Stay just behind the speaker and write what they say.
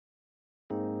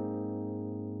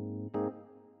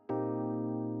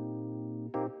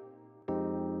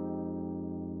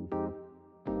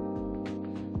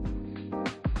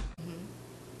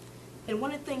And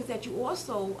one of the things that you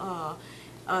also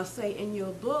say in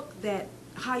your book, that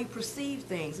how you perceive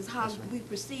things is how we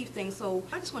perceive things. So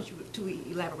I just want you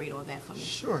to elaborate on that for me.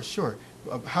 Sure, sure.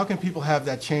 How can people have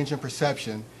that change in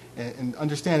perception and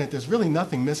understand that there's really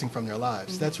nothing missing from their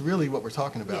lives? That's really what we're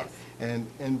talking about. Yes.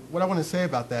 And what I want to say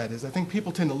about that is I think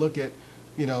people tend to look at,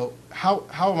 you know, how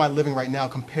am I living right now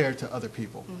compared to other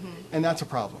people? And that's a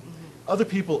problem. Other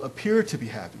people appear to be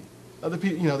happy. Other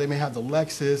people, you know, they may have the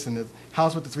Lexus and the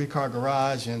house with the 3-car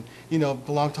garage and, you know,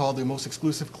 belong to all the most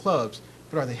exclusive clubs,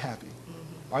 but are they happy?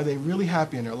 Are they really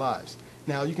happy in their lives?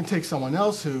 Now, you can take someone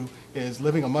else who is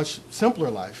living a much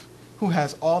simpler life, who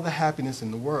has all the happiness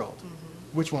in the world.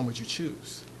 Which one would you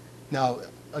choose? Now,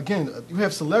 again, you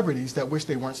have celebrities that wish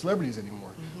they weren't celebrities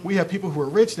anymore. We have people who are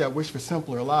rich that wish for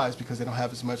simpler lives because they don't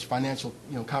have as much financial,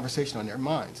 you know, conversation on their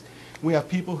minds. We have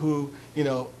people who, you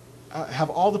know, have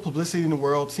all the publicity in the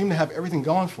world, seem to have everything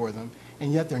going for them,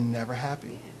 and yet they're never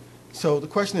happy. So the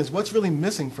question is, what's really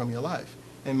missing from your life?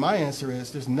 And my answer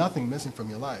is, there's nothing missing from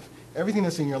your life. Everything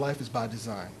that's in your life is by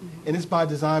design. And it's by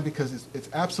design because it's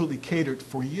absolutely catered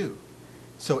for you.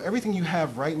 So everything you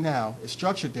have right now is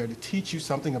structured there to teach you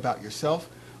something about yourself,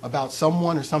 about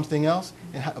someone or something else,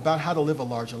 and about how to live a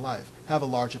larger life, have a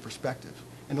larger perspective,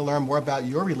 and to learn more about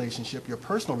your relationship, your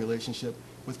personal relationship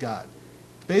with God.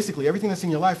 Basically, everything that's in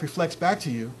your life reflects back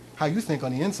to you how you think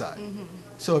on the inside.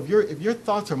 So if your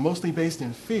thoughts are mostly based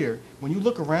in fear, when you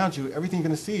look around you, everything you're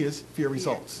going to see is fear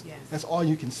results. That's all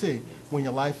you can see when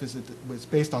your life is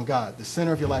based on God. The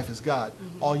center of your life is God.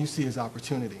 All you see is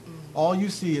opportunity. All you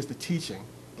see is the teaching.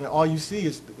 And all you see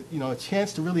is, you know, a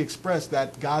chance to really express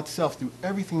that God self through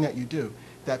everything that you do,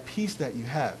 that peace that you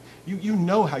have. You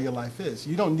know how your life is.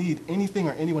 You don't need anything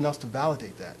or anyone else to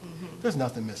validate that. There's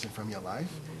nothing missing from your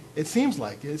life. It seems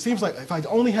like if I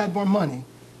only had more money,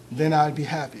 then I would be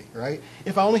happy, right?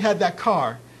 If I only had that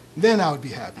car, then I would be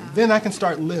happy. Then I can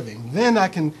start living. Then I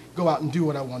can go out and do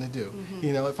what I want to do.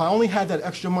 You know, if I only had that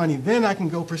extra money, then I can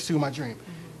go pursue my dream.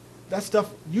 That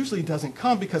stuff usually doesn't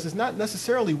come because it's not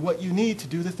necessarily what you need to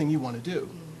do the thing you want to do.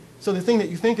 So the thing that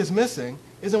you think is missing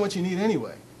isn't what you need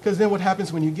anyway. Because then what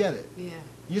happens when you get it?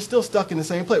 You're still stuck in the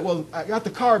same place. Well, I got the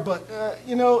car, but,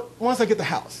 you know, once I get the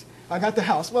house. I got the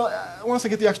house. Well, once I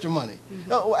get the extra money.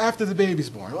 Oh, after the baby's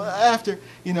born. Well, after,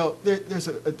 you know,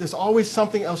 there's always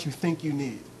something else you think you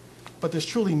need. But there's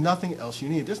truly nothing else you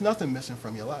need. There's nothing missing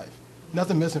from your life.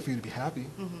 Nothing missing for you to be happy.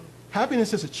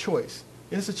 Happiness is a choice.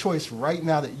 It's a choice right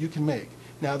now that you can make.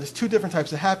 Now, there's two different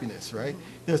types of happiness, right?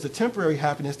 There's the temporary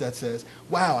happiness that says,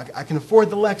 wow, I can afford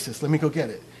the Lexus. Let me go get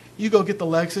it. You go get the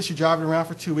Lexus. You drive it around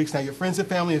for 2 weeks. Now, your friends and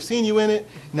family have seen you in it.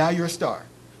 Now you're a star.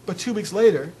 But 2 weeks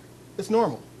later, it's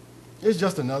normal. It's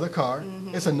just another car.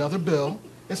 It's another bill.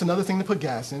 It's another thing to put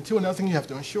gas into, another thing you have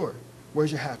to insure.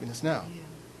 Where's your happiness now?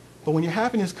 But when your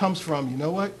happiness comes from, you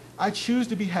know what? I choose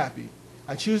to be happy.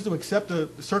 I choose to accept the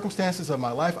circumstances of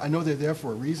my life. I know they're there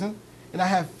for a reason. And I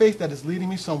have faith that is leading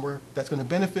me somewhere that's going to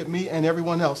benefit me and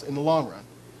everyone else in the long run.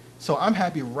 So I'm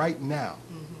happy right now.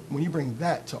 When you bring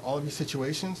that to all of your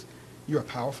situations, you're a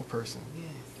powerful person.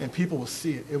 And people will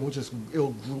see it. It'll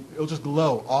just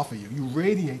glow off of you. You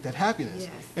radiate that happiness.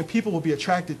 And people will be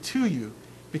attracted to you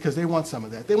because they want some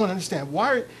of that. They want to understand,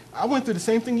 I went through the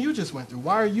same thing you just went through.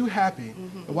 Why are you happy?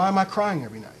 And why am I crying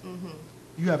every night?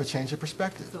 You have a change of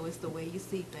perspective. So it's the way you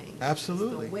see things.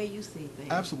 Absolutely. It's the way you see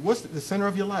things. Absolutely. What's the center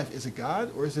of your life? Is it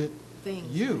God or is it things.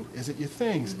 You? Is it your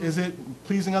things? Is it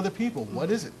pleasing other people?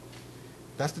 What is it?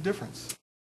 That's the difference.